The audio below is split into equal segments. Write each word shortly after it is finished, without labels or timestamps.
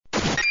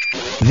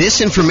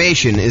This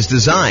information is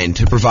designed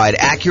to provide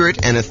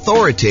accurate and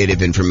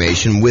authoritative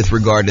information with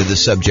regard to the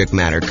subject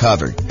matter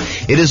covered.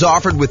 It is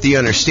offered with the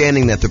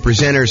understanding that the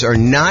presenters are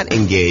not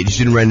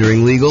engaged in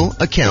rendering legal,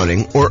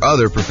 accounting, or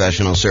other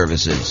professional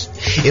services.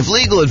 If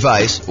legal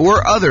advice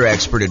or other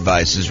expert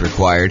advice is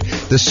required,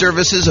 the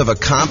services of a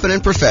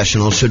competent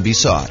professional should be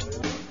sought.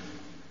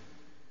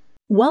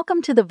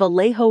 Welcome to the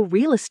Vallejo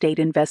Real Estate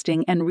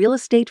Investing and Real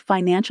Estate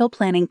Financial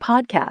Planning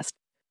Podcast.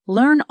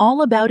 Learn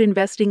all about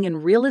investing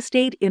in real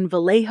estate in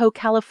Vallejo,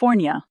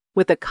 California,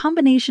 with a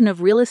combination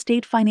of real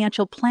estate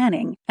financial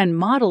planning and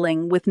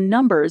modeling with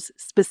numbers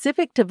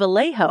specific to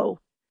Vallejo,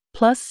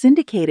 plus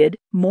syndicated,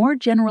 more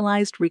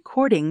generalized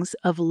recordings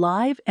of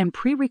live and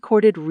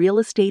pre-recorded real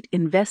estate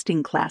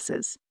investing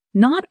classes,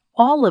 not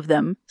all of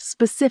them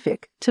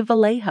specific to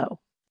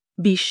Vallejo.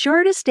 Be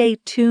sure to stay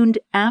tuned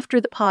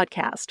after the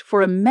podcast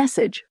for a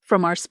message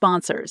from our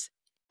sponsors.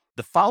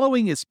 The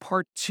following is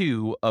part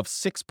 2 of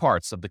 6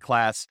 parts of the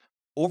class,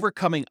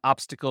 Overcoming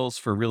Obstacles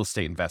for Real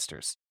Estate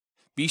Investors.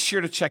 Be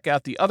sure to check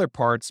out the other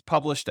parts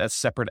published as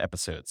separate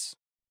episodes.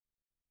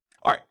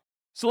 All right,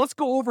 so let's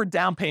go over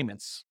down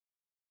payments.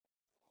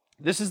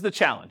 This is the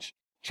challenge.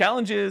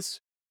 Challenge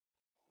is,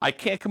 I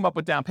can't come up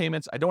with down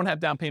payments. I don't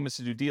have down payments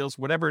to do deals,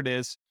 whatever it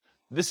is.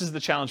 This is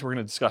the challenge we're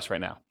going to discuss right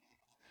now.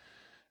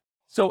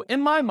 So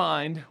in my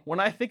mind, when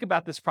I think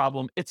about this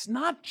problem, it's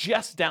not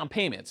just down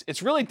payments.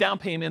 It's really down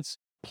payments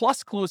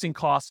plus closing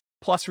costs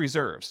plus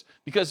reserves.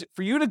 Because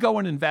for you to go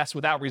and invest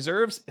without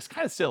reserves, it's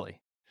kind of silly.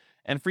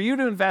 And for you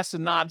to invest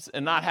and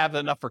not have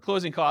enough for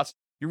closing costs,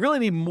 you really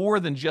need more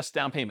than just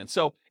down payment.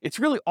 So it's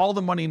really all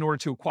the money in order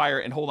to acquire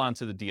and hold on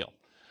to the deal.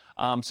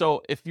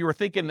 So if you were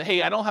thinking,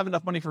 hey, I don't have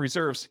enough money for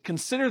reserves,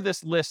 consider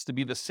this list to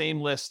be the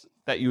same list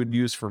that you would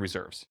use for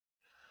reserves.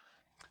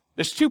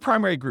 There's 2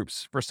 primary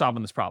groups for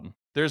solving this problem.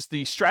 There's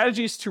the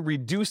strategies to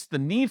reduce the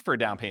need for a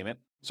down payment.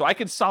 So I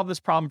could solve this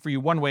problem for you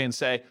one way and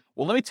say,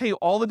 well, let me tell you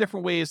all the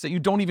different ways that you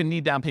don't even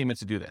need down payment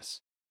to do this.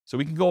 So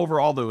we can go over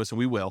all those, and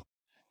we will.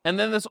 And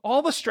then there's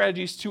all the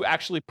strategies to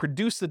actually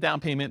produce the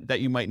down payment that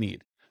you might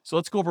need. So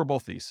let's go over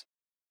both these.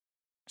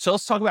 So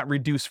let's talk about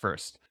reduce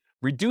first.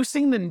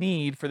 Reducing the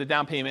need for the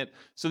down payment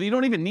so that you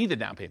don't even need the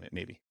down payment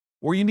maybe,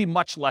 or you need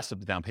much less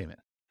of the down payment.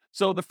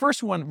 So the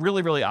first one,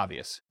 really, really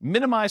obvious.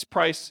 Minimize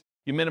price.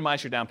 You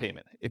minimize your down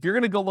payment. If you're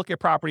going to go look at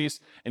properties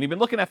and you've been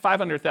looking at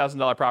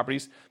 $500,000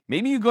 properties,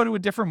 maybe you go to a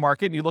different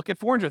market and you look at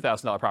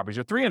 $400,000 properties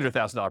or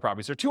 $300,000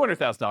 properties or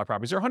 $200,000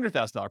 properties or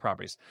 $100,000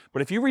 properties.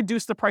 But if you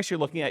reduce the price you're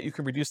looking at, you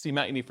can reduce the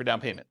amount you need for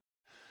down payment.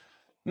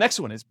 Next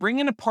one is bring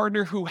in a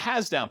partner who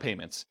has down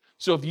payments.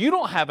 So if you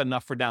don't have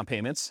enough for down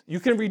payments,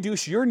 you can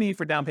reduce your need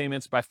for down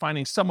payments by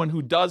finding someone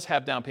who does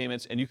have down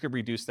payments, and you can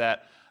reduce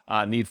that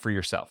need for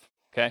yourself,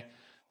 okay?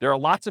 There are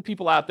lots of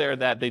people out there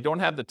that they don't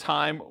have the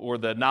time or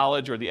the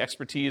knowledge or the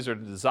expertise or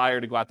the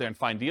desire to go out there and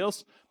find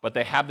deals, but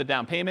they have the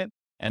down payment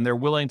and they're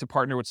willing to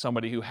partner with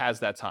somebody who has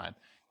that time.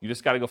 You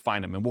just got to go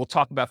find them. And we'll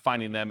talk about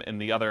finding them in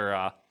the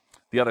other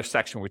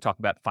section where we talk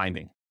about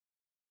finding.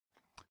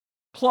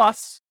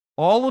 Plus,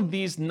 all of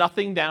these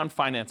nothing down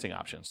financing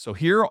options. So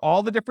here are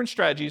all the different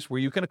strategies where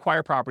you can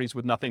acquire properties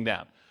with nothing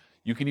down.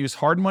 You can use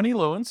hard money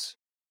loans.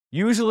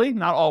 Usually,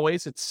 not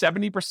always, it's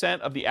 70%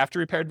 of the after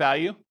repaired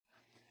value.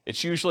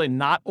 It's usually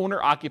not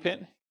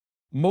owner-occupant.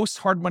 Most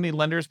hard money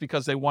lenders,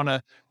 because they want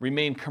to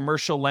remain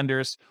commercial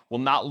lenders, will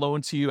not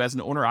loan to you as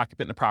an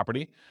owner-occupant in a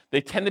property.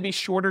 They tend to be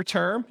shorter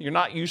term. You're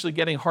not usually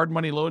getting hard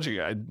money loans, or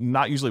you're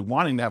not usually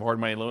wanting to have hard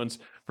money loans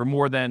for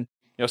more than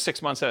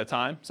 6 months at a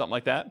time, something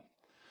like that.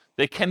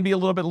 They can be a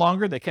little bit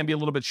longer. They can be a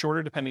little bit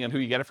shorter, depending on who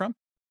you get it from.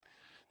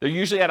 They're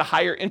usually at a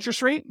higher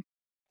interest rate,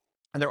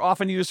 and they're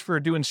often used for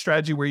doing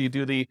strategy where you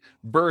do the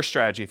BRRRR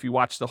strategy. If you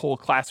watch the whole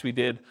class we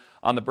did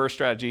on the BRRRR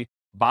strategy,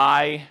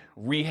 buy,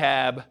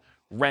 rehab,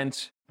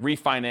 rent,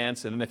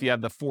 refinance, and then if you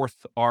have the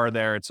 4th R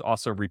there, it's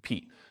also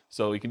repeat.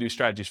 So you can do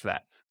strategies for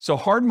that. So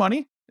hard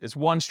money is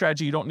one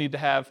strategy you don't need to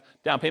have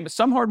down payment.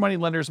 Some hard money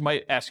lenders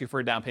might ask you for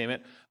a down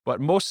payment, but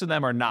most of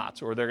them are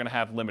not, or they're going to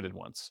have limited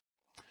ones.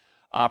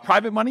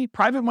 Private money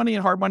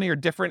and hard money are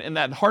different in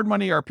that hard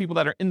money are people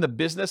that are in the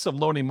business of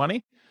loaning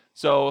money.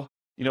 So,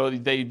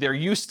 they're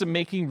used to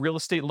making real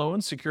estate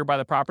loans secured by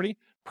the property.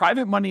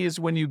 Private money is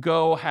when you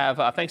go have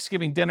a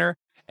Thanksgiving dinner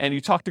and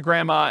you talk to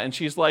grandma and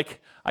she's like,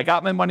 I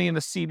got my money in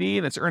the CD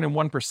and it's earning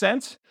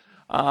 1%.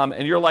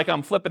 And you're like,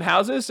 I'm flipping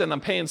houses and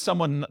I'm paying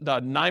someone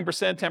 9%,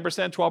 10%,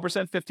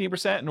 12%,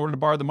 15% in order to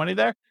borrow the money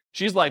there.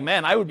 She's like,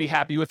 man, I would be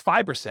happy with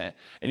 5%.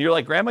 And you're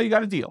like, grandma, you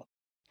got a deal.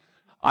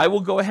 I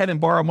will go ahead and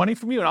borrow money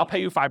from you and I'll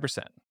pay you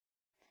 5%.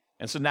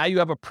 And so now you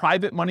have a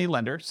private money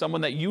lender,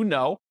 someone that you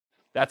know.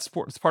 That's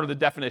part of the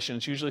definition.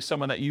 It's usually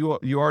someone that you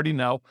already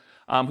know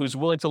who's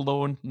willing to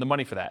loan the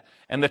money for that.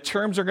 And the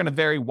terms are going to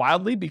vary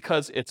wildly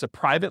because it's a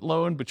private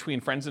loan between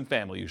friends and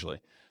family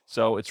usually.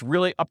 So it's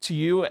really up to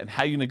you and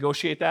how you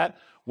negotiate that,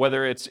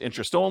 whether it's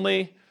interest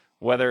only,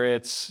 whether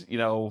it's,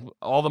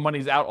 all the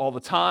money's out all the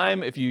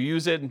time. If you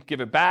use it and give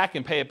it back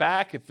and pay it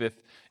back, if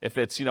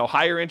it's,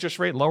 higher interest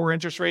rate, lower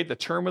interest rate, the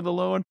term of the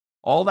loan,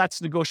 all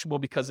that's negotiable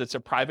because it's a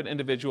private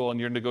individual and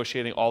you're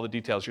negotiating all the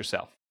details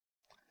yourself.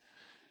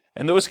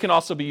 And those can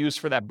also be used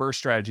for that BRRRR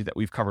strategy that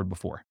we've covered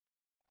before.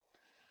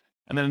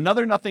 And then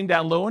another nothing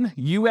down loan,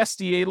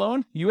 USDA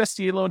loan.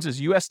 USDA loans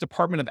is U.S.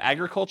 Department of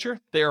Agriculture.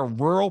 They are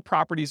rural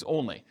properties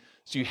only.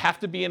 So you have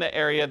to be in an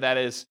area that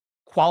is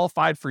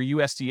qualified for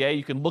USDA.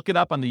 You can look it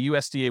up on the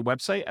USDA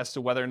website as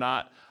to whether or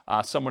not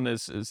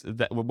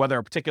whether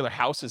a particular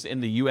house is in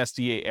the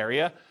USDA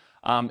area.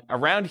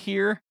 Around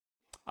here,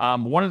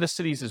 one of the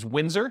cities is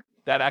Windsor.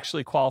 That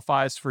actually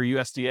qualifies for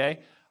USDA.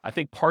 I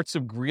think parts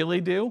of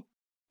Greeley do.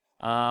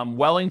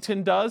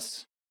 Wellington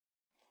does.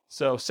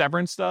 So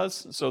Severance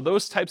does. So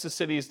those types of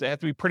cities, they have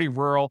to be pretty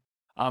rural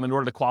in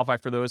order to qualify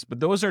for those.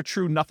 But those are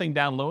true nothing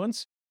down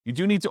loans. You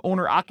do need to own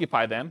or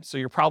occupy them. So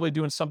you're probably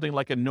doing something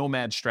like a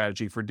nomad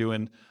strategy for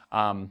doing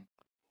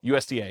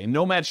USDA.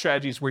 Nomad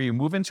strategy is where you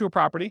move into a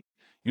property,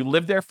 you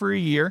live there for a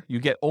year, you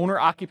get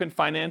owner-occupant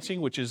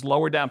financing, which is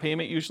lower down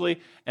payment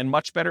usually, and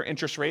much better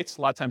interest rates.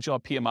 A lot of times you'll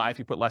have PMI if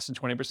you put less than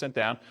 20%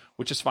 down,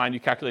 which is fine. You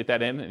calculate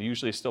that in, and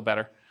usually it's still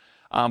better.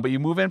 But you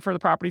move in for the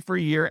property for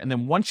a year, and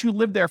then once you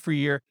live there for a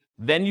year,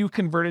 then you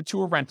convert it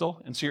to a rental,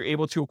 and so you're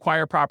able to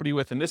acquire property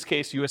with, in this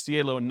case,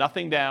 USDA loan,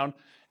 nothing down,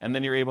 and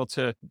then you're able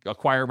to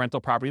acquire rental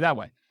property that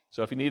way.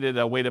 So if you needed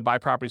a way to buy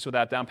properties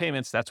without down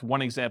payments, that's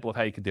one example of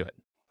how you could do it.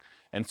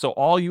 And so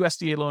all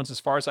USDA loans, as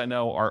far as I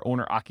know, are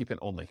owner-occupant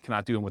only,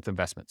 cannot do them with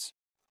investments.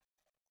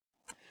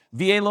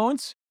 VA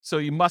loans, so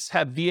you must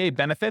have VA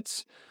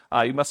benefits.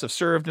 You must have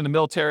served in the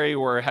military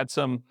or had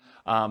some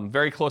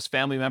very close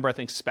family member. I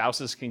think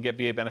spouses can get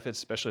VA benefits,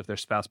 especially if their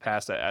spouse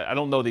passed. I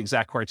don't know the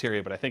exact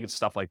criteria, but I think it's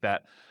stuff like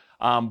that.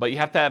 But you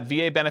have to have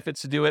VA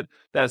benefits to do it.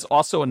 That is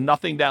also a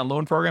nothing down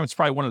loan program. It's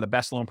probably one of the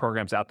best loan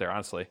programs out there,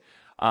 honestly.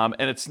 And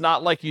it's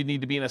not like you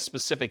need to be in a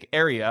specific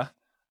area.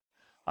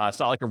 It's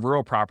not like a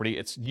rural property.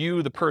 It's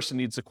you, the person,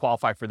 needs to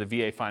qualify for the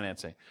VA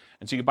financing.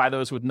 And so you can buy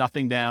those with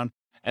nothing down.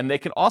 And they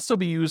can also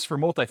be used for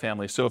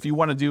multifamily. So if you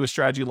want to do a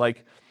strategy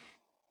like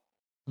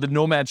the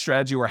nomad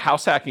strategy or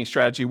house hacking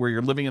strategy where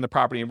you're living in the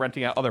property and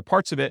renting out other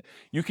parts of it,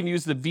 you can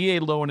use the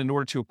VA loan in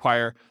order to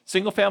acquire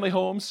single family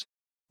homes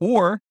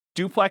or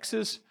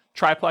duplexes,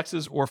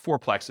 triplexes, or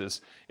fourplexes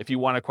if you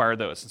want to acquire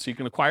those. And so you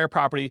can acquire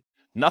property,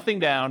 nothing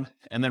down,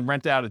 and then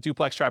rent out a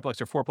duplex,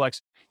 triplex, or fourplex.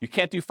 You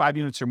can't do 5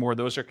 units or more.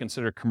 Those are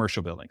considered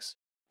commercial buildings.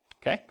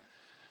 Okay?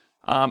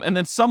 And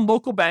then some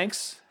local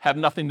banks have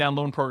nothing down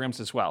loan programs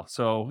as well.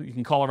 So you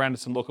can call around to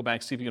some local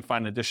banks, see if you can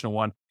find an additional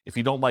one if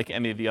you don't like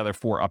any of the other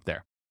 4 up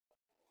there.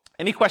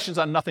 Any questions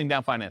on nothing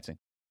down financing?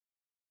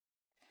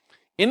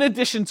 In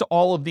addition to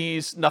all of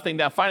these nothing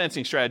down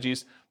financing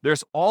strategies,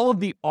 there's all of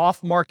the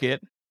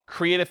off-market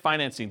creative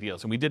financing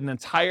deals. And we did an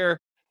entire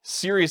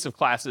series of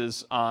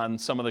classes on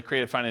some of the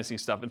creative financing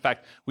stuff. In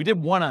fact, we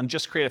did one on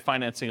just creative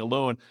financing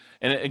alone,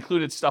 and it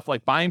included stuff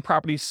like buying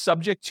properties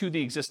subject to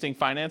the existing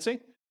financing,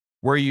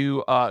 where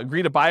you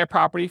agree to buy a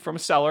property from a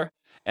seller,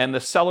 and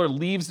the seller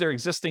leaves their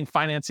existing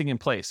financing in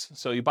place.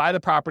 So you buy the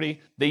property,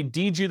 they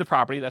deed you the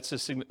property, that's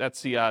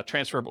the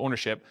transfer of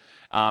ownership.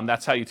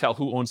 That's how you tell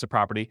who owns the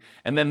property.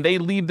 And then they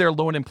leave their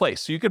loan in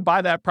place. So you could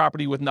buy that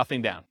property with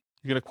nothing down.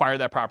 You could acquire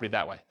that property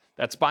that way.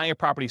 That's buying a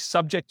property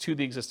subject to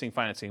the existing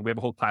financing. We have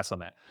a whole class on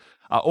that.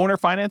 Owner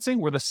financing,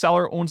 where the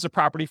seller owns the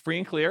property free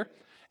and clear,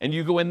 and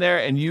you go in there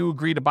and you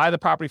agree to buy the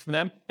property from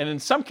them. And in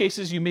some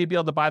cases, you may be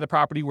able to buy the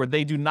property where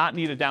they do not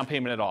need a down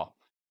payment at all.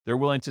 They're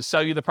willing to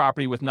sell you the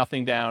property with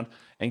nothing down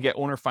and get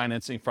owner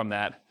financing from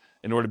that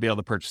in order to be able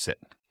to purchase it.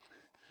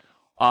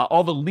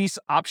 All the lease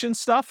option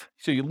stuff,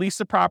 so you lease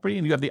the property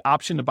and you have the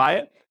option to buy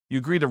it. You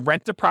agree to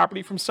rent the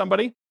property from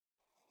somebody,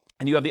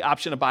 and you have the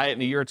option to buy it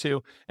in a year or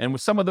two. And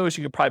with some of those,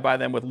 you could probably buy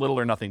them with little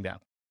or nothing down.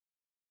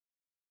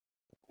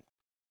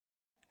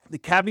 The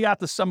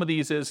caveat to some of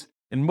these is,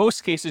 in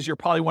most cases, you'll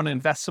probably want to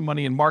invest some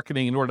money in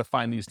marketing in order to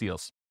find these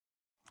deals.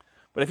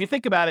 But if you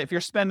think about it, if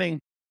you're spending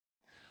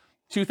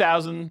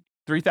 $2,000,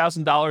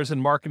 $3,000 in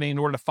marketing in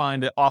order to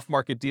find an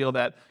off-market deal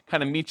that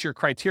kind of meets your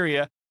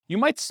criteria, you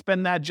might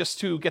spend that just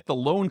to get the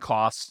loan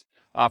costs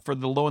for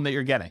the loan that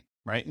you're getting,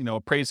 right? You know,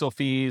 appraisal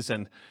fees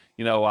and,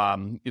 you know,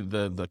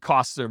 the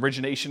costs, the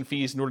origination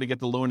fees in order to get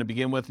the loan to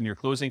begin with, and your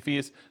closing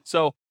fees.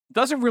 So it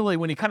doesn't really,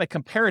 when you kind of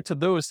compare it to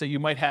those that you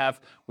might have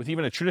with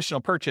even a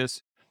traditional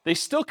purchase, they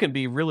still can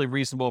be really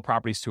reasonable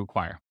properties to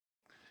acquire.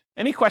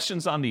 Any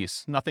questions on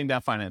these? Nothing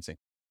down financing.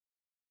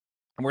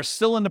 And we're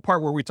still in the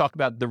part where we talk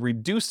about the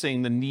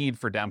reducing the need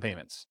for down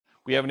payments.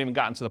 We haven't even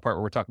gotten to the part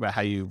where we're talking about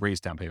how you raise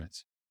down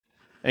payments.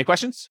 Any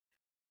questions?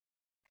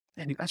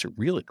 Man, you guys are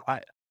really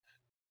quiet.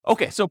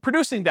 Okay, so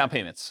producing down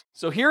payments.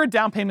 So here are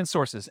down payment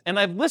sources, and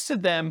I've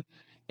listed them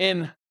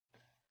in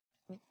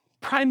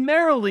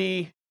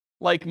primarily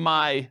like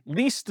my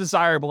least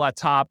desirable at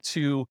top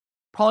to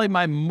probably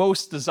my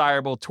most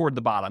desirable toward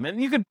the bottom.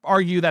 And you could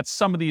argue that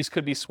some of these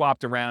could be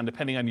swapped around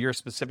depending on your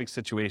specific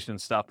situation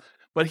and stuff.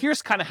 But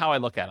here's kind of how I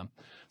look at them.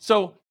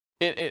 So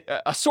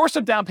a source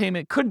of down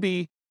payment could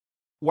be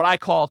what I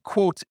call,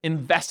 quote,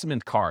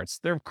 investment cards.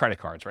 They're credit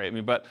cards, right? I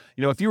mean, but,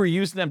 you know, if you were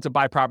using them to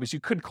buy properties, you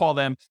could call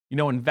them, you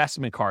know,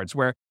 investment cards,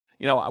 where,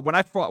 you know, when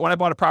I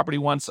bought a property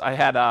once, I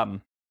had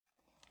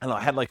I don't know,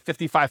 I had like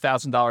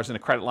 $55,000 in a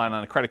credit line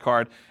on a credit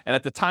card. And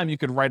at the time you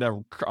could write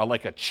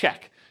a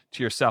check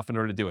to yourself in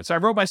order to do it. So I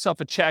wrote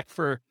myself a check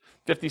for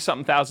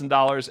 $50-something thousand,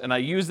 and I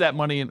used that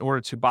money in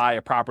order to buy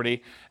a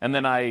property. And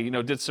then I,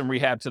 did some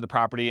rehab to the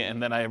property.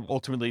 And then I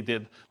ultimately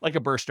did like a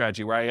burst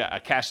strategy where I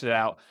cashed it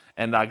out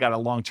and I got a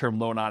long-term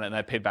loan on it and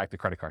I paid back the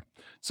credit card.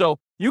 So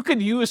you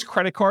could use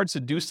credit cards to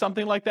do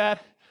something like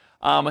that.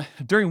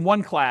 During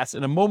one class,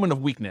 in a moment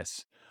of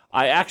weakness,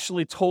 I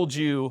actually told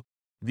you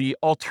the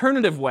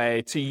alternative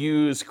way to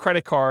use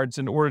credit cards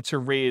in order to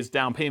raise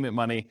down payment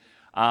money,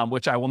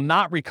 which I will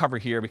not recover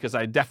here because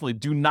I definitely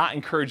do not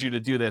encourage you to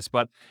do this,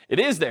 but it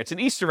is there. It's an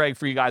Easter egg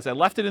for you guys. I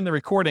left it in the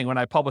recording when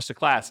I published the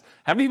class.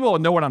 How many people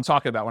know what I'm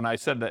talking about when I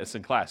said this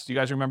in class? Do you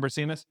guys remember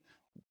seeing this?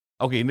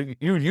 Okay,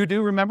 you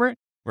do remember it?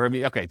 Or,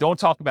 okay, don't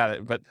talk about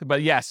it,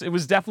 but yes, it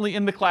was definitely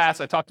in the class.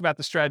 I talked about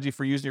the strategy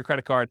for using your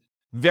credit card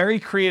very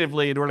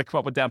creatively in order to come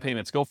up with down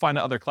payments. Go find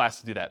another class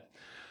to do that.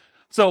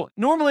 So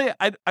normally,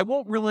 I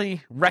won't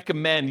really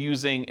recommend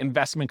using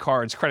investment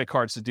cards, credit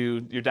cards to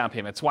do your down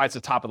payment. That's why it's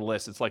the top of the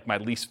list. It's like my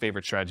least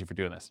favorite strategy for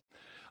doing this.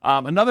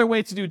 Another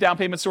way to do down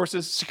payment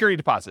sources, security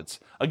deposits.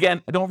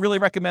 Again, I don't really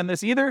recommend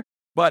this either,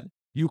 but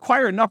you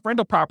acquire enough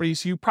rental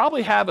properties, you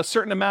probably have a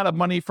certain amount of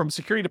money from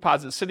security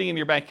deposits sitting in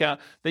your bank account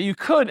that you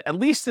could, at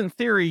least in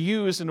theory,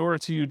 use in order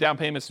to do down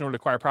payments in order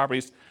to acquire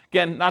properties.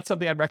 Again, not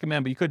something I'd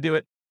recommend, but you could do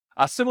it.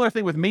 A similar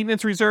thing with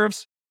maintenance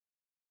reserves.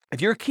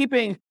 If you're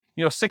keeping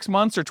 6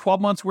 months or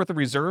 12 months worth of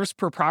reserves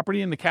per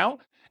property in the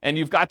account, and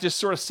you've got just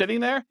sort of sitting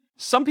there,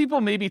 some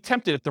people may be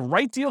tempted if the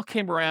right deal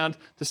came around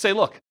to say,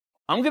 look,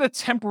 I'm going to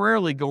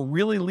temporarily go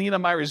really lean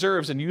on my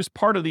reserves and use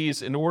part of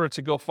these in order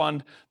to go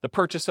fund the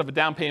purchase of a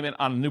down payment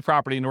on a new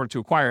property in order to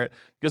acquire it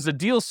because the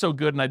deal's so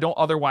good and I don't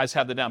otherwise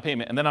have the down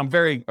payment. And then I'm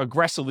very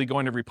aggressively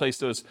going to replace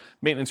those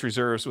maintenance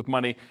reserves with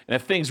money. And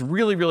if things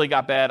really, really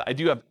got bad, I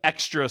do have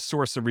extra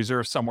source of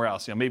reserves somewhere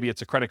else. Maybe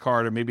it's a credit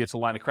card or maybe it's a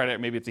line of credit, or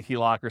maybe it's a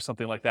HELOC or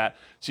something like that.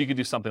 So you could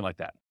do something like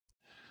that.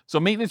 So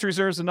maintenance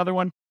reserves, another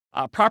one.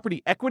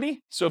 Property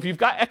equity. So if you've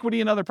got equity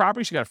in other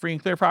properties, you got a free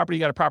and clear property, you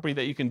got a property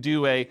that you can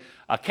do a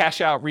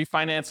cash out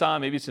refinance on.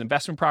 Maybe it's an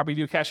investment property, you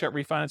do a cash out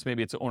refinance.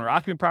 Maybe it's an owner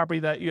occupant property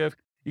that you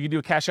can do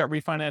a cash out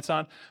refinance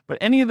on. But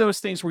any of those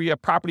things where you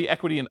have property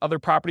equity in other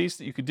properties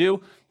that you could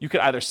do, you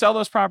could either sell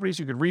those properties,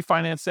 you could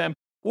refinance them,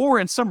 or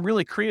in some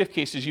really creative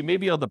cases, you may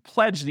be able to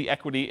pledge the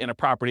equity in a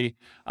property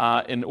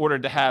in order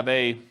to have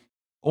a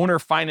owner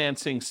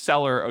financing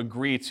seller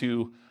agree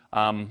to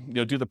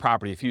do the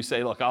property. If you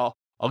say, look,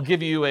 I'll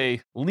give you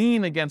a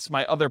lien against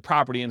my other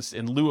property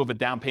in lieu of a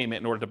down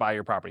payment in order to buy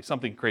your property,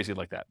 something crazy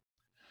like that.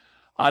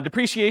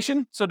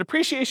 Depreciation. So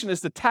depreciation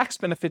is the tax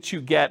benefits you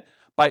get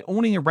by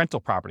owning a rental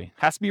property.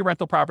 It has to be a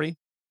rental property.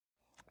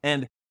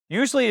 And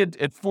usually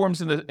it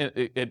comes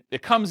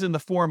in the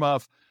form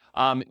of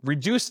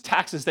reduced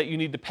taxes that you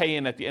need to pay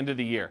in at the end of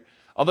the year.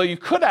 Although you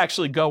could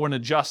actually go and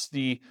adjust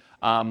the,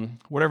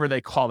 whatever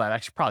they call that. I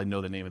actually probably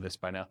know the name of this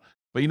by now.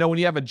 But when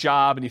you have a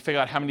job and you figure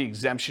out how many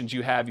exemptions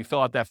you have, you fill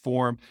out that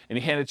form and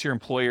you hand it to your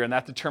employer, and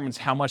that determines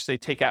how much they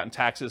take out in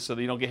taxes so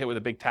that you don't get hit with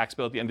a big tax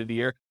bill at the end of the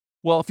year.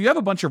 Well, if you have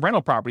a bunch of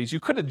rental properties, you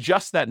could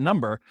adjust that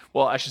number.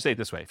 Well, I should say it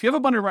this way. If you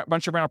have a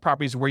bunch of rental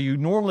properties where you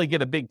normally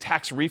get a big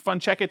tax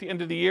refund check at the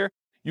end of the year,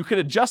 you could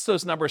adjust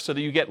those numbers so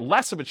that you get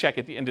less of a check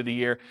at the end of the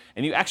year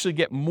and you actually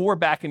get more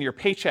back in your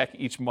paycheck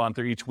each month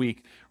or each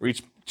week or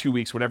each 2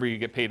 weeks, whatever you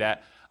get paid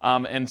at.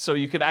 And so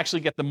you could actually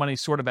get the money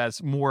sort of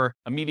as more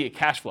immediate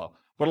cash flow.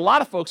 But a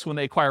lot of folks, when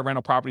they acquire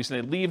rental properties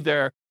and they leave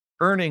their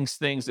earnings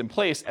things in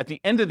place, at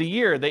the end of the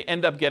year, they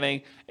end up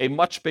getting a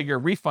much bigger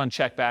refund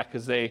check back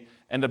because they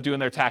end up doing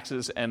their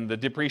taxes and the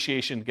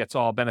depreciation gets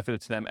all benefited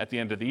to them at the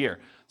end of the year.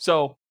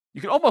 So you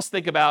can almost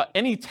think about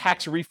any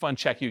tax refund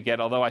check you get,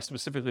 although I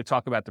specifically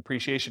talk about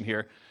depreciation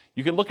here,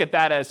 you can look at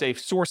that as a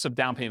source of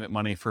down payment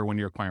money for when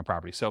you're acquiring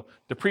property. So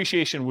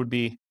depreciation would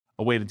be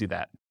a way to do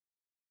that.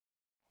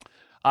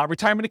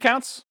 Retirement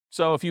accounts.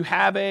 So if you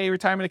have a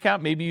retirement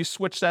account, maybe you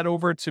switch that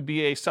over to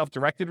be a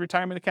self-directed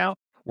retirement account,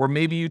 or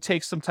maybe you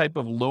take some type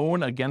of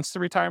loan against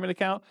the retirement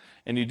account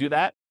and you do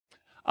that.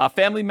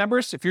 Family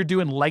members, if you're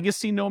doing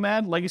legacy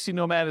nomad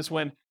is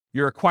when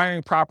you're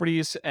acquiring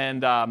properties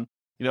and,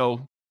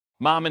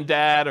 mom and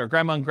dad or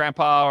grandma and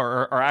grandpa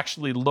are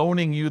actually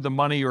loaning you the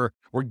money or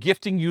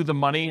gifting you the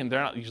money, and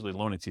they're not usually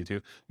loaning to you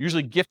too,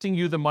 usually gifting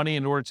you the money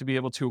in order to be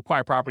able to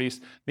acquire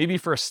properties. Maybe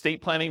for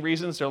estate planning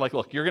reasons, they're like,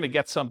 look, you're going to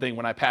get something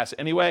when I pass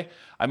anyway.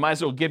 I might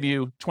as well give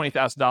you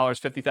 $20,000,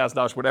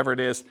 $50,000, whatever it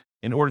is,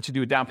 in order to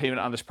do a down payment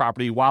on this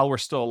property while we're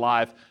still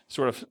alive,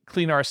 sort of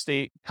clean our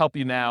estate, help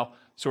you now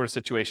sort of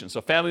situation.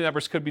 So family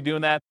members could be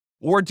doing that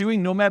or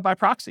doing nomad by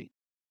proxy.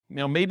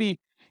 Maybe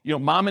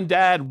mom and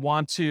dad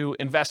want to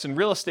invest in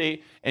real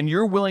estate and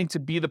you're willing to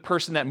be the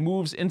person that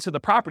moves into the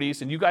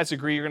properties and you guys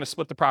agree you're going to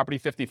split the property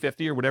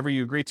 50-50 or whatever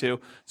you agree to.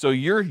 So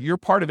your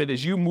part of it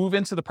is you move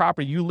into the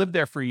property, you live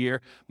there for a year,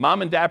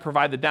 mom and dad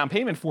provide the down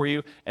payment for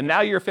you, and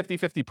now you're a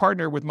 50-50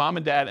 partner with mom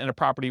and dad in a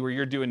property where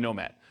you're doing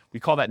nomad. We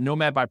call that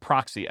nomad by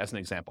proxy as an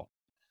example.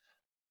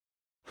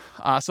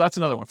 So that's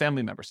another one,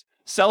 family members.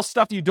 Sell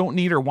stuff you don't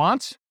need or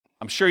want.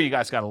 I'm sure you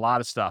guys got a lot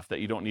of stuff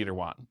that you don't need or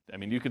want. I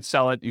mean, you could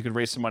sell it, you could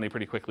raise some money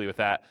pretty quickly with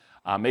that.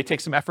 May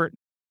take some effort,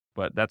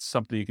 but that's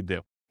something you could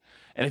do.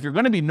 And if you're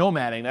going to be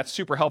nomading, that's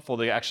super helpful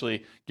to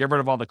actually get rid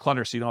of all the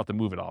clutter so you don't have to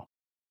move it all.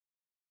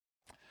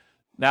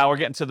 Now we're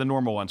getting to the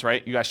normal ones,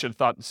 right? You guys should have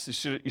thought,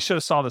 you should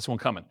have saw this one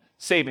coming.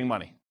 Saving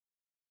money,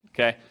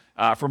 okay?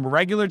 From a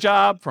regular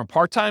job, from a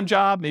part-time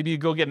job, maybe you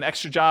go get an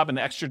extra job, and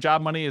the extra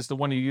job money is the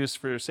one you use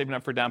for saving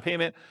up for down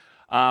payment.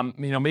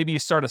 Maybe you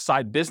start a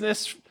side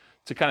business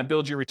to kind of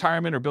build your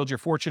retirement or build your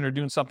fortune or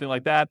doing something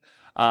like that.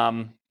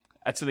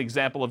 That's an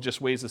example of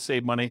just ways to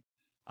save money.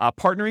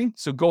 Partnering,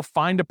 so go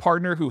find a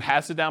partner who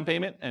has the down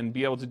payment and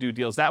be able to do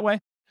deals that way.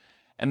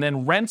 And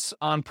then rents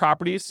on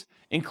properties,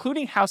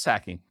 including house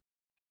hacking.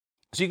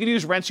 So you can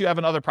use rents you have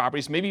in other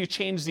properties. Maybe you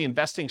change the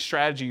investing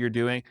strategy you're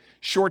doing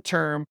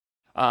short-term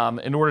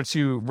in order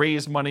to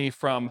raise money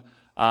from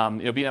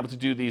being able to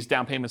do these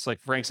down payments. Like,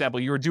 for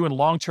example, you were doing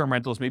long-term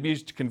rentals. Maybe you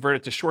convert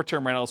it to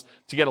short-term rentals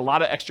to get a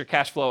lot of extra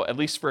cash flow, at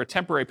least for a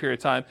temporary period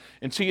of time,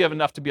 until you have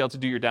enough to be able to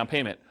do your down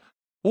payment.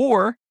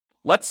 Or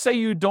let's say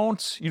you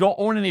don't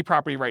own any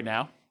property right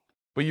now,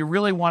 but you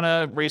really want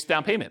to raise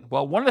down payment.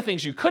 Well, one of the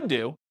things you could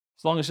do,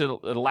 as long as it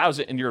allows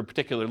it in your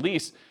particular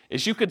lease,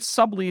 is you could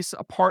sublease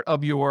a part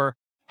of your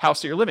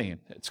house that you're living in.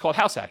 It's called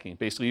house hacking.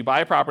 Basically, you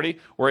buy a property,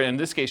 or in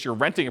this case, you're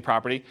renting a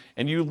property,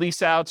 and you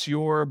lease out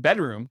your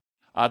bedroom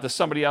to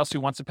somebody else who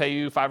wants to pay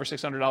you $500 or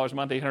 $600 a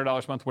month,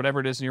 $800 a month, whatever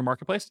it is in your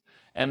marketplace,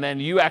 and then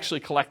you actually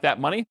collect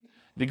that money.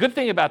 The good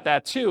thing about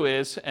that too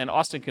is, and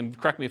Austin can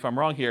correct me if I'm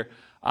wrong here,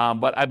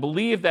 but I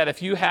believe that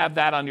if you have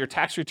that on your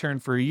tax return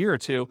for a year or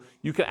two,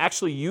 you can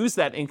actually use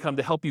that income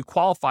to help you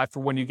qualify for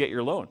when you get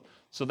your loan.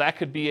 So that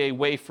could be a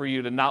way for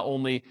you to not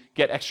only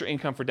get extra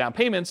income for down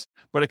payments,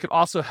 but it could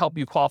also help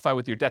you qualify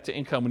with your debt to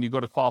income when you go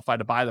to qualify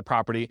to buy the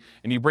property,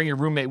 and you bring your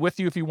roommate with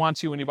you if you want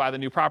to when you buy the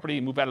new property,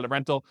 you move out of the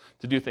rental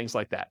to do things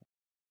like that.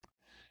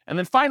 And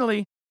then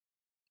finally,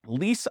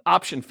 lease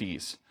option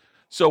fees.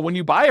 So when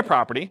you buy a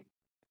property,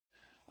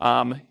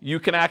 you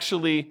can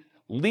actually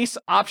lease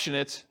option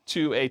it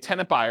to a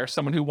tenant buyer,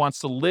 someone who wants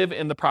to live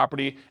in the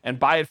property and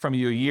buy it from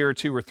you a year or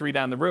 2 or 3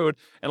 down the road.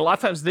 And a lot of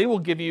times they will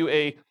give you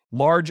a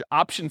large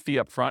option fee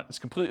up front. It's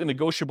completely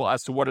negotiable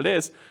as to what it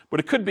is, but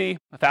it could be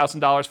 $1,000,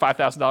 $5,000,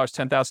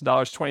 $10,000,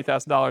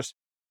 $20,000.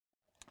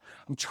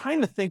 I'm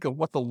trying to think of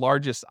what the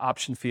largest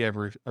option fee I've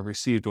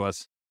received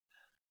was.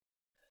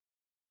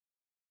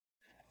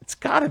 It's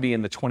got to be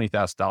in the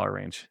 $20,000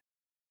 range.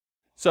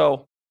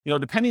 So,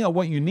 depending on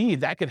what you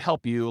need, that could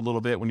help you a little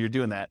bit when you're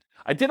doing that.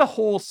 I did a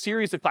whole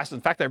series of classes.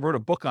 In fact, I wrote a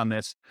book on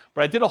this,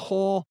 but I did a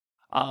whole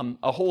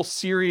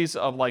series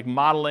of like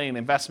modeling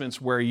investments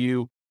where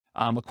you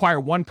acquire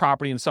one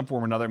property in some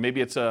form or another.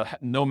 Maybe it's a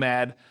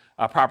nomad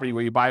property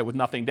where you buy it with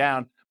nothing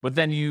down, but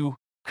then you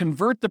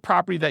convert the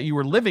property that you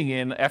were living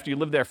in after you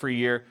lived there for a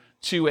year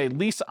to a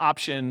lease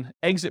option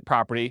exit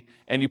property,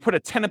 and you put a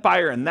tenant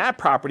buyer in that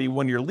property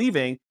when you're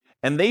leaving,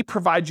 and they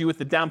provide you with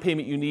the down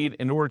payment you need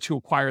in order to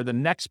acquire the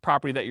next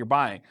property that you're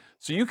buying.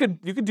 So you could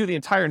do the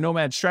entire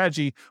nomad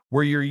strategy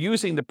where you're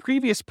using the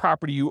previous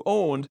property you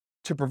owned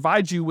to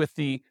provide you with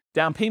the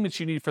down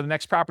payments you need for the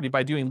next property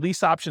by doing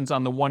lease options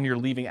on the one you're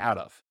leaving out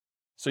of.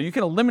 So you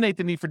can eliminate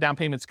the need for down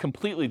payments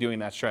completely doing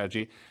that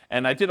strategy.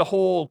 And I did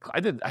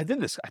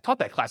this. I taught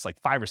that class like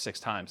 5 or 6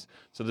 times.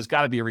 So there's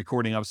got to be a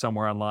recording of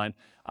somewhere online.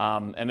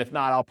 And if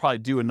not, I'll probably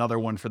do another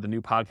one for the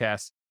new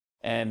podcast.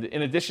 And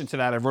in addition to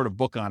that, I wrote a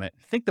book on it.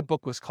 I think the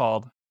book was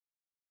called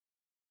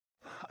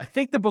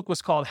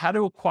How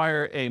to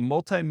Acquire a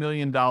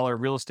Multi-Million-Dollar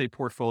Real Estate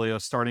Portfolio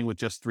Starting with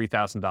Just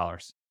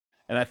 $3,000.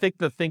 And I think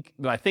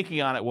my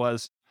thinking on it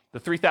was the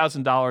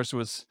 $3,000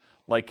 was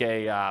like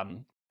a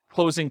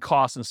closing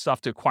costs and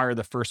stuff to acquire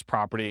the first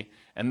property.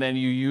 And then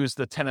you use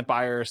the tenant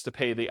buyers to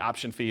pay the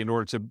option fee in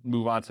order to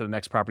move on to the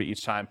next property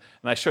each time.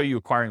 And I show you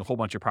acquiring a whole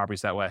bunch of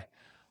properties that way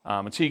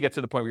until you get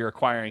to the point where you're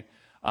acquiring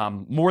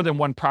more than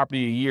one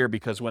property a year,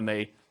 because when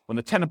the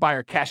tenant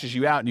buyer cashes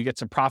you out and you get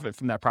some profit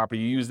from that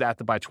property, you use that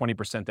to buy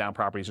 20% down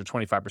properties or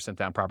 25%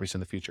 down properties in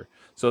the future.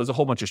 So there's a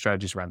whole bunch of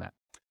strategies around that.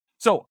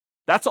 So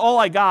that's all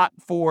I got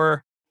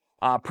for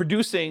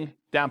producing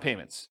down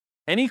payments.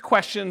 Any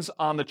questions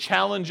on the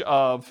challenge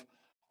of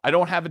I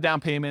don't have a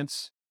down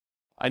payments,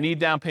 I need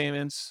down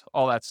payments,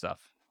 all that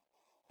stuff?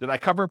 Did I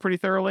cover it pretty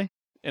thoroughly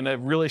in a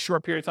really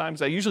short period of time?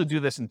 Because I usually do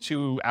this in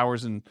 2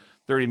 hours and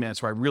 30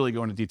 minutes where I really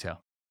go into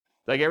detail.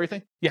 Did I get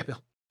everything? Yeah, Bill.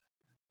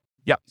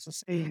 Yep.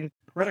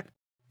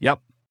 Yep.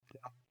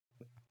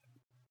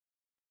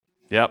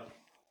 Yep.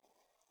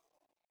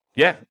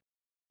 Yeah.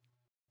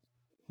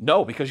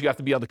 No, because you have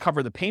to be able to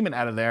cover the payment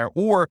out of there,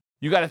 or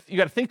you got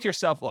to think to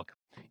yourself, look,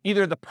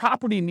 either the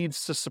property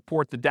needs to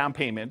support the down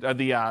payment or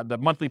the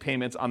monthly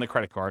payments on the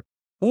credit card,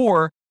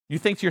 or you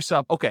think to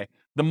yourself, okay,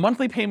 the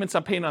monthly payments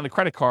I'm paying on the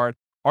credit card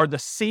are the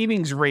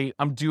savings rate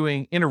I'm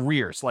doing in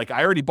arrears. Like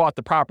I already bought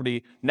the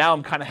property. Now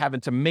I'm kind of having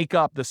to make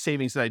up the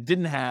savings that I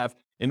didn't have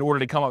in order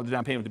to come up with the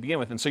down payment to begin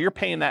with. And so you're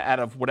paying that out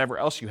of whatever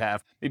else you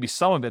have. Maybe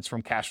some of it's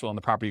from cash flow on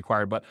the property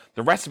acquired, but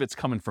the rest of it's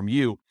coming from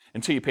you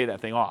until you pay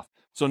that thing off.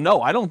 So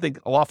no, I don't think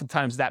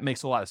oftentimes that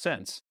makes a lot of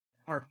sense.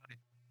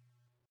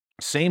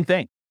 Same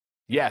thing.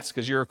 Yes,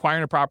 because you're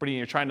acquiring a property and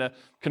you're trying to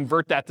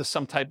convert that to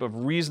some type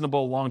of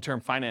reasonable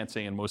long-term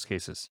financing in most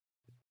cases.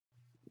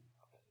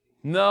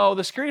 No,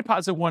 the security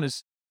deposit one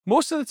is,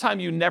 most of the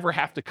time you never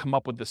have to come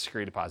up with the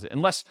security deposit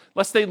unless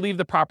they leave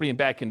the property in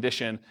bad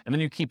condition and then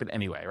you keep it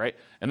anyway, right?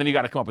 And then you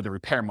got to come up with the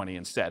repair money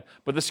instead.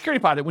 But the security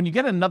deposit, when you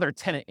get another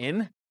tenant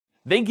in,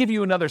 they give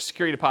you another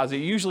security deposit.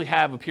 You usually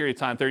have a period of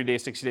time, 30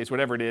 days, 60 days,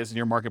 whatever it is in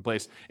your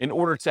marketplace, in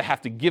order to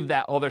have to give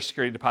that other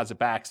security deposit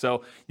back.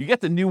 So you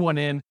get the new one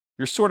in,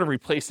 you're sort of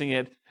replacing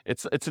it.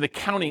 It's an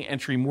accounting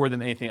entry more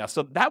than anything else.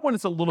 So that one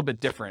is a little bit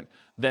different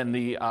than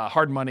the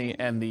hard money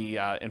and the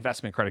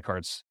investment credit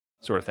cards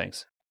sort of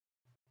things.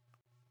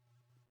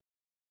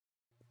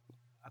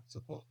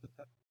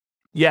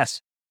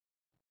 Yes.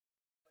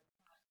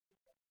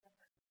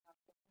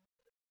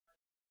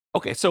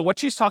 Okay, so what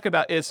she's talking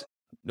about is,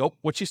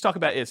 what she's talking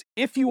about is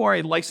if you are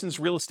a licensed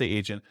real estate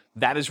agent,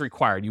 that is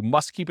required. You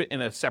must keep it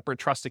in a separate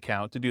trust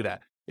account to do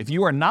that. If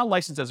you are not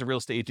licensed as a real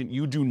estate agent,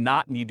 you do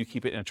not need to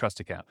keep it in a trust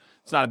account.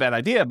 It's not a bad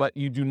idea, but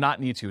you do not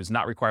need to. It's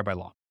not required by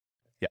law.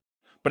 Yeah.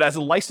 But as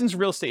a licensed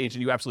real estate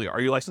agent, you absolutely are.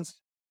 Are you licensed?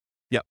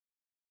 Yep.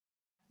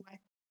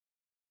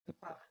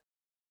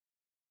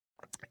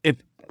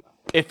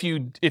 If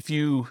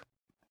you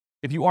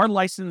are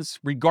licensed,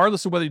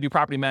 regardless of whether you do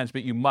property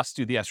management, you must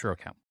do the escrow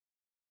account.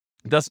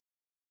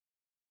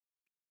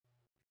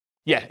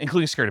 Yeah,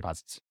 including security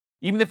deposits.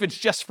 Even if it's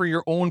just for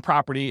your own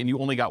property and you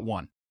only got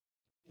one,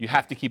 you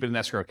have to keep it in an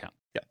escrow account.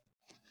 Yeah.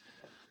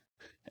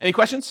 Any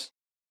questions?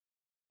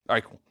 All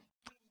right, cool.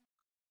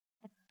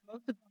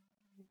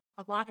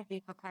 A lot of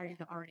these require you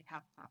to already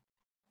have that.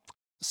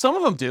 Some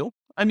of them do.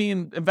 I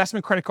mean,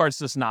 investment credit cards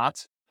does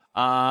not.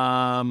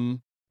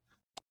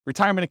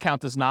 Retirement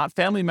account does not.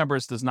 Family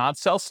members does not.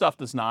 Sell stuff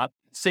does not.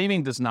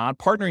 Saving does not.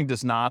 Partnering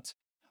does not.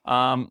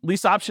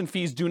 Lease option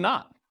fees do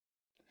not. I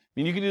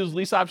mean, you can use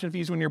lease option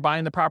fees when you're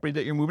buying the property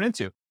that you're moving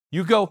into.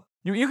 You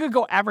could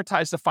go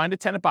advertise to find a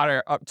tenant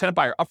buyer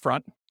up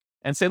front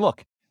and say,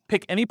 look,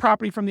 pick any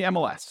property from the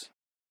MLS.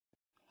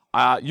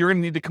 You're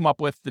going to need to come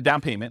up with the down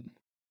payment,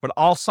 but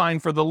I'll sign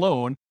for the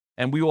loan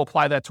and we will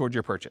apply that towards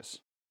your purchase.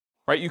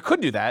 Right? You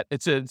could do that.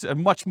 It's a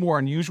much more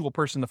unusual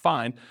person to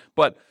find,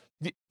 but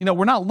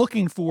we're not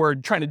looking for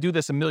trying to do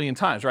this a million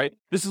times, right?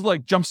 This is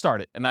like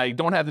jumpstart it, and I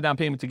don't have the down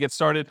payment to get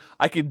started.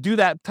 I could do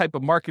that type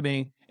of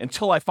marketing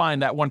until I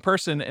find that one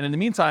person, and in the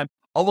meantime,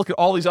 I'll look at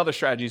all these other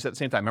strategies at the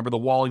same time. Remember the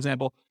wall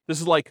example? This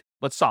is like,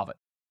 let's solve it,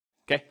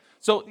 okay?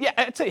 So yeah,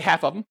 I'd say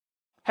half of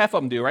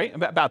them do, right?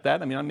 About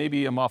that. I mean,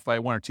 maybe I'm off by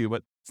one or two,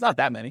 but it's not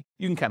that many.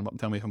 You can count them up and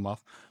tell me if I'm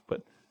off,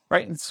 but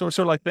right? It's sort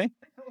of like thing.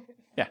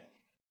 Yeah.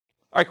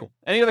 All right, cool.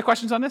 Any other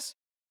questions on this? Is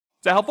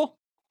that helpful?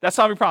 That's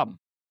solve your problem.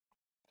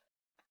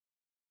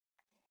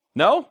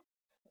 No?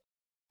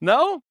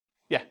 No?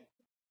 Yeah.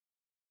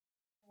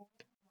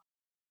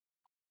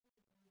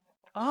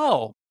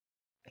 Oh.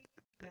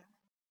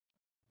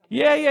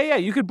 Yeah.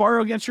 You could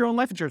borrow against your own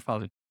life insurance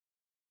policy.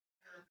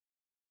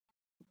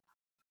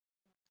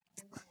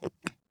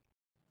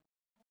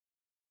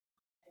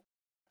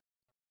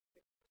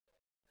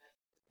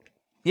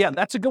 Yeah,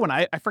 that's a good one.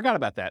 I forgot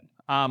about that.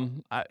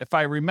 If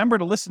I remember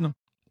to listen.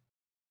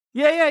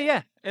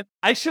 Yeah.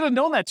 I should have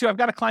known that too. I've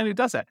got a client who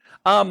does that.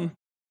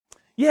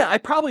 Yeah, I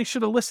probably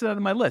should have listed that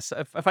on my list.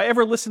 If I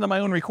ever listened to my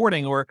own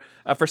recording, or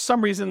for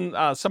some reason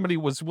somebody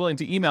was willing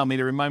to email me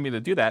to remind me to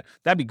do that,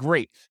 that'd be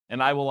great.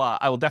 And I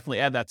will definitely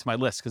add that to my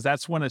list because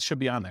that's when it should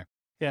be on there.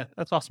 Yeah,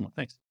 that's awesome.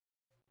 Thanks.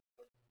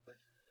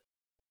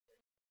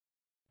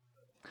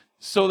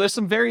 So there's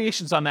some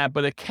variations on that,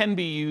 but it can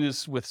be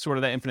used with sort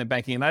of that infinite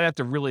banking. And I'd have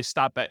to really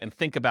stop and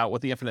think about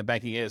what the infinite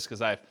banking is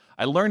because I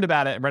learned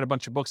about it and read a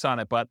bunch of books on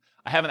it, but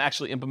I haven't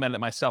actually implemented it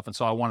myself. And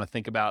so I want to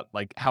think about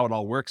like how it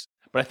all works.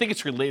 But I think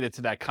it's related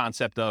to that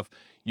concept of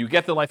you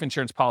get the life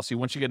insurance policy.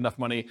 Once you get enough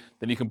money,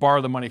 then you can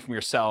borrow the money from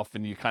yourself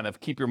and you kind of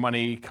keep your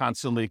money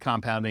constantly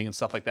compounding and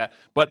stuff like that.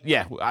 But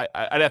yeah,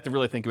 I'd have to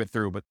really think of it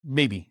through, but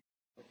maybe.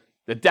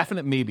 The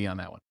definite maybe on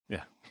that one.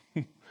 Yeah.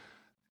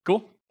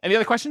 Cool. Any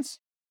other questions?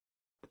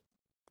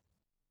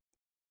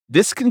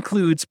 This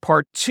concludes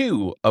part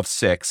 2 of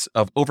 6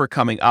 of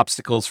Overcoming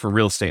Obstacles for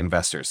Real Estate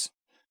Investors.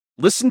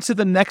 Listen to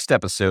the next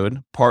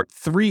episode, part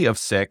 3 of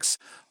 6,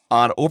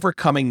 on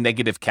overcoming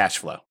negative cash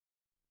flow.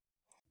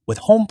 With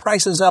home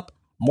prices up,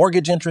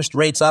 mortgage interest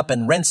rates up,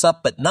 and rents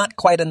up, but not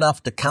quite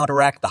enough to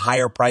counteract the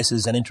higher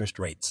prices and interest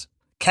rates,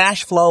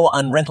 cash flow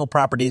on rental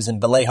properties in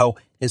Vallejo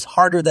is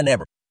harder than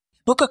ever.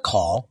 Book a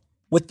call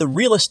with the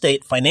Real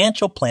Estate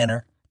Financial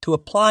Planner to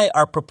apply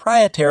our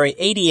proprietary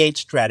 88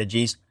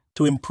 strategies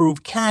to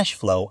improve cash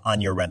flow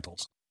on your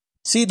rentals.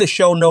 See the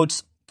show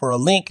notes for a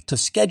link to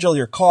schedule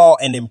your call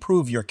and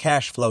improve your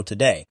cash flow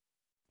today.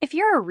 If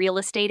you're a real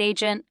estate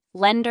agent,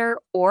 lender,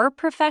 or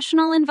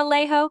professional in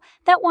Vallejo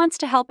that wants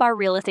to help our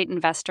real estate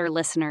investor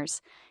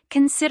listeners,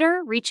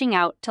 consider reaching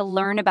out to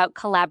learn about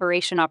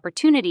collaboration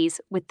opportunities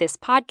with this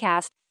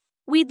podcast.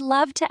 We'd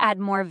love to add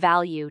more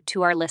value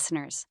to our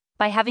listeners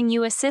by having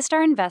you assist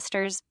our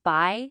investors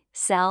buy,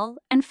 sell,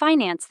 and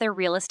finance their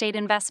real estate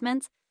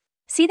investments.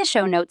 See the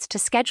show notes to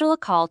schedule a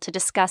call to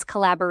discuss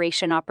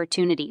collaboration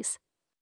opportunities.